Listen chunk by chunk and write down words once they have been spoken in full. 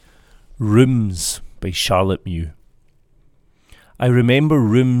Rooms by Charlotte Mew. I remember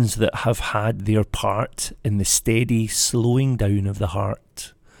rooms that have had their part in the steady slowing down of the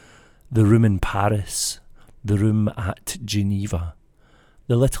heart. The room in Paris, the room at Geneva,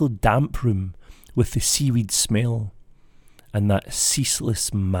 the little damp room with the seaweed smell, and that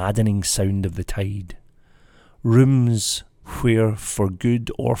ceaseless maddening sound of the tide. Rooms where, for good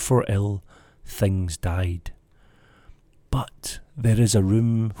or for ill, things died. But there is a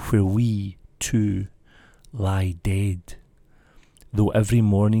room where we, too, lie dead. Though every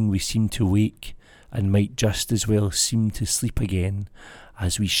morning we seem to wake, and might just as well seem to sleep again,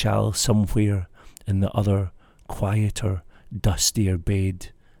 as we shall somewhere in the other, quieter, dustier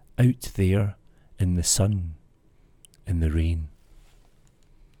bed, out there in the sun, in the rain.